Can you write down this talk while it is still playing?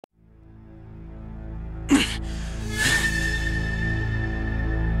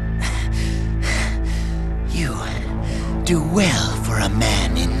You do well for a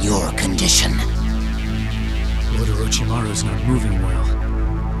man in your condition. Lord Orochimaru's not moving well.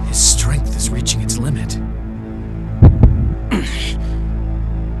 His strength is reaching its limit.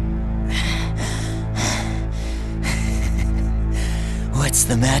 What's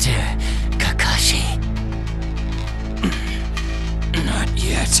the matter, Kakashi? Not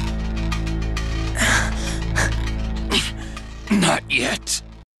yet. Not yet.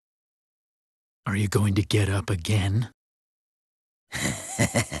 Are you going to get up again?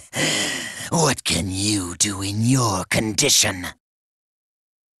 What can you do in your condition?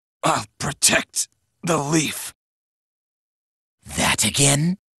 I'll protect the leaf. That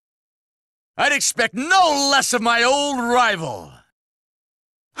again? I'd expect no less of my old rival.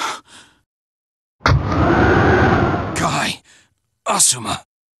 Kai, Asuma.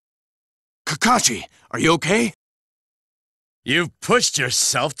 Kakashi, are you okay? You've pushed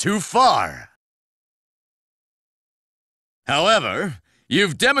yourself too far. However,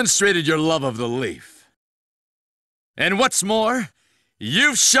 you've demonstrated your love of the leaf. And what's more,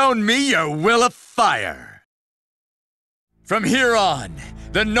 you've shown me your will of fire. From here on,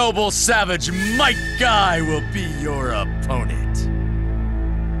 the noble savage Might Guy will be your opponent.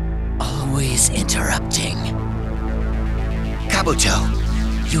 Always interrupting. Kabuto,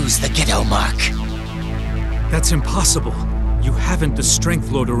 use the Gedo mark. That's impossible. You haven't the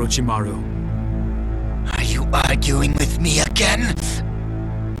strength, Lord Orochimaru. Are you arguing with me again?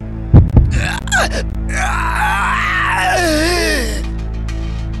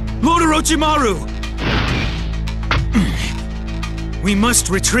 Lord Orochimaru! We must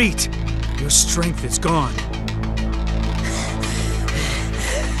retreat. Your strength is gone.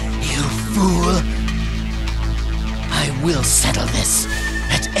 You fool! I will settle this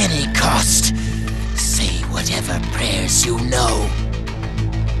at any cost. Say whatever prayers you know.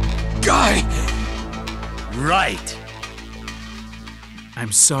 Guy! Right.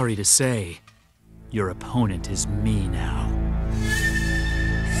 I'm sorry to say, your opponent is me now.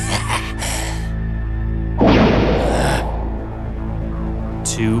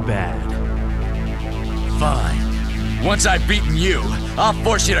 Too bad. Fine. Once I've beaten you, I'll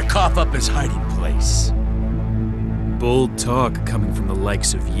force you to cough up his hiding place. Bold talk coming from the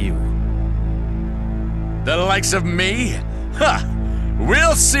likes of you. The likes of me? Ha!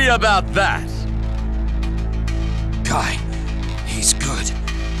 We'll see about that. Guy, he's good.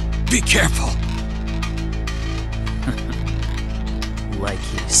 Be careful. Like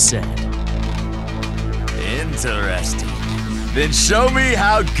he said. Interesting. Then show me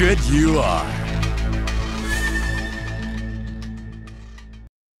how good you are.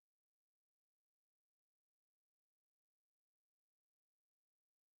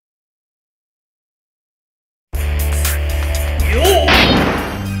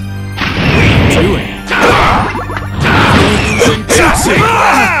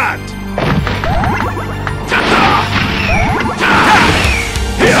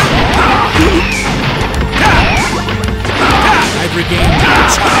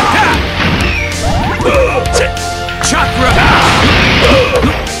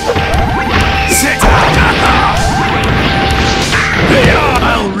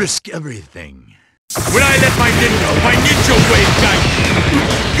 I'll risk everything. When I let my ninja wave guide me.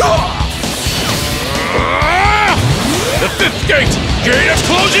 The fifth gate! Gate is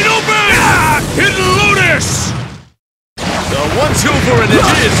closing open! Hidden Lotus! The one-two for a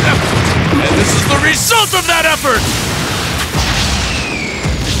ninja is effort, and this is the result of that effort!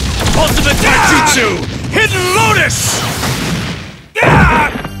 Ultimate Taijutsu! Hidden Lotus!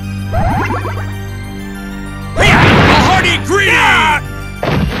 A hearty greeting!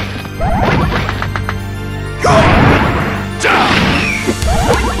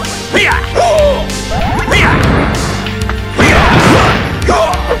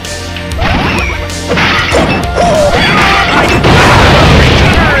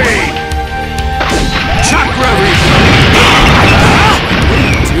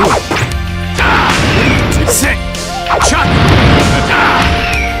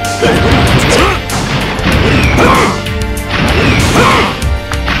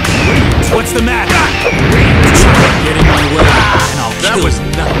 What's the matter? Get in my way, and I'll kill you. That was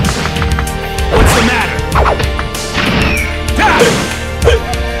nothing. What's the matter?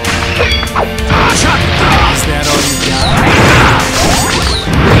 Is that all you got?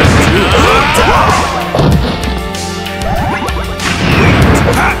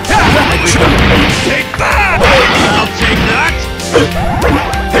 Take that! I'll take that!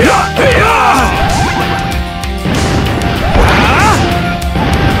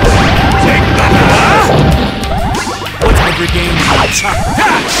 Take that!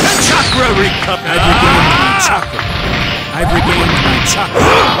 Chakra recovered. I've regained my chakra.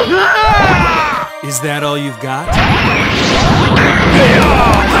 Is that all you've got?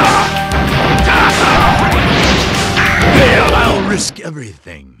 I'll risk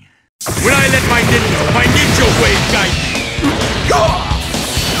everything. When I let my ninja wave guide me.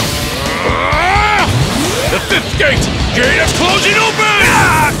 The fifth gate! Gate is closing open!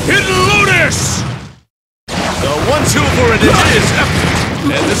 Hidden Lotus! The one tool for a ninja is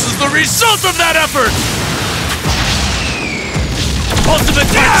effort, and this is the result of that effort! Ultimate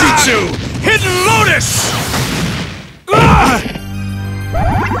Wajinshu! Hidden Lotus!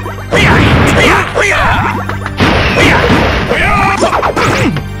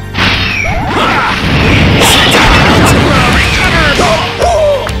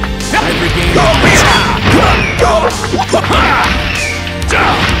 I've regained my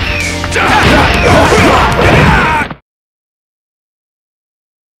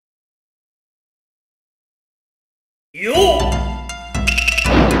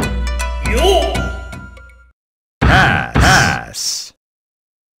Pass.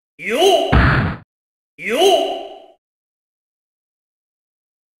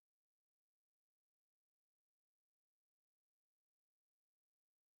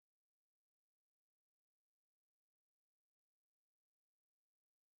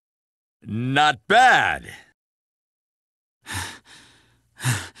 Not bad.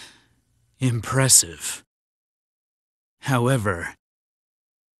 Impressive. However,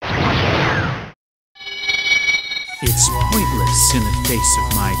 it's pointless in the face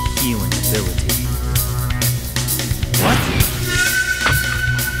of my healing ability. What?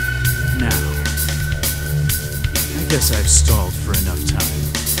 Now, I guess I've stalled for enough time.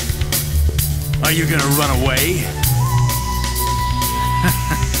 Are you gonna run away?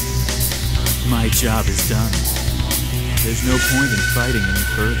 My job is done. There's no point in fighting any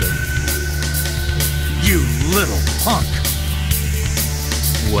further. You little punk!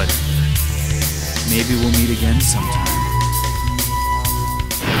 Whatever. Maybe we'll meet again sometime.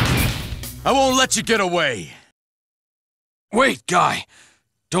 I won't let you get away! Wait, Guy!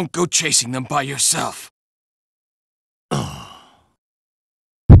 Don't go chasing them by yourself.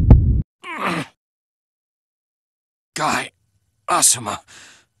 Guy, Asuma,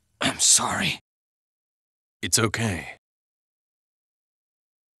 I'm sorry. It's okay.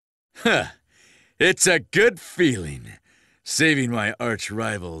 Huh. It's a good feeling, saving my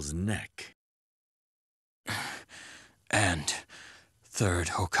arch-rival's neck. And third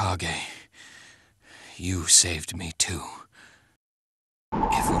Hokage, you saved me too.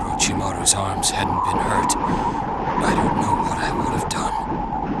 If Orochimaru's arms hadn't been hurt, I don't know what I would have done.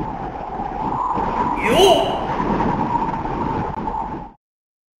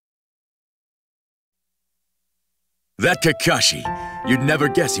 That Kakashi, you'd never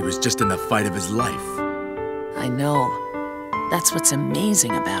guess he was just in the fight of his life. I know. That's what's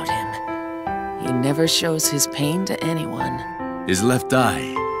amazing about him. He never shows his pain to anyone. His left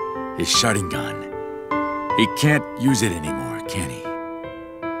eye, his Sharingan. He can't use it anymore, can he?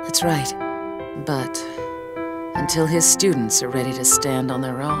 That's right. But until his students are ready to stand on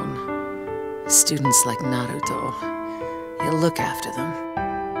their own, students like Naruto, he'll look after them.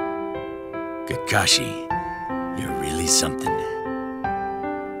 Kakashi, you're really something.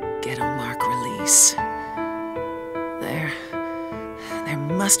 Gedo mark release. There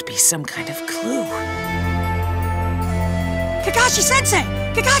must be some kind of clue. Kakashi-sensei!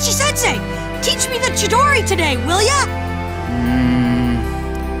 Kakashi-sensei! Teach me the Chidori today, will ya?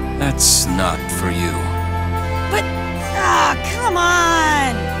 That's not for you. But, come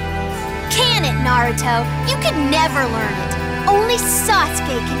on! Can it, Naruto? You could never learn it. Only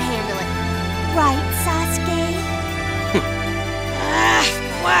Sasuke can handle it. Right, Sasuke?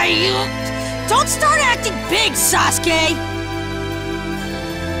 Why you... Don't start acting big, Sasuke!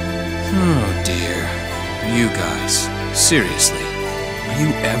 Oh dear. You guys, seriously, are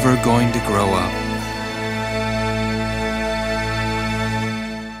you ever going to grow up?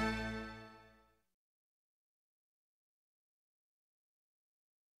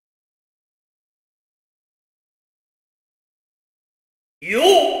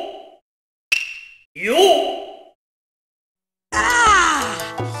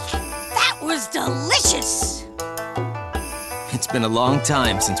 That was delicious! It's been a long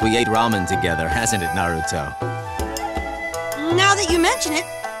time since we ate ramen together, hasn't it, Naruto? Now that you mention it,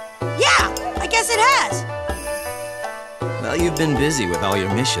 yeah, I guess it has. Well, you've been busy with all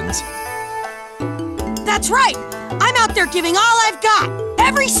your missions. That's right. I'm out there giving all I've got,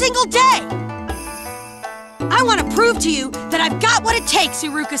 every single day. I want to prove to you that I've got what it takes,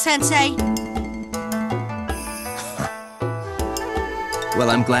 Iruka-sensei. Well,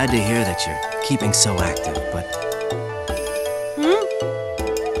 I'm glad to hear that you're keeping so active, but...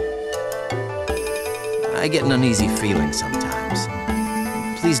 I get an uneasy feeling sometimes.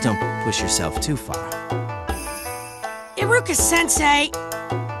 Please don't push yourself too far. Iruka-sensei...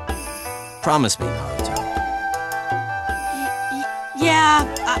 Promise me, Naruto. Yeah,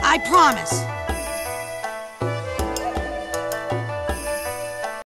 I promise.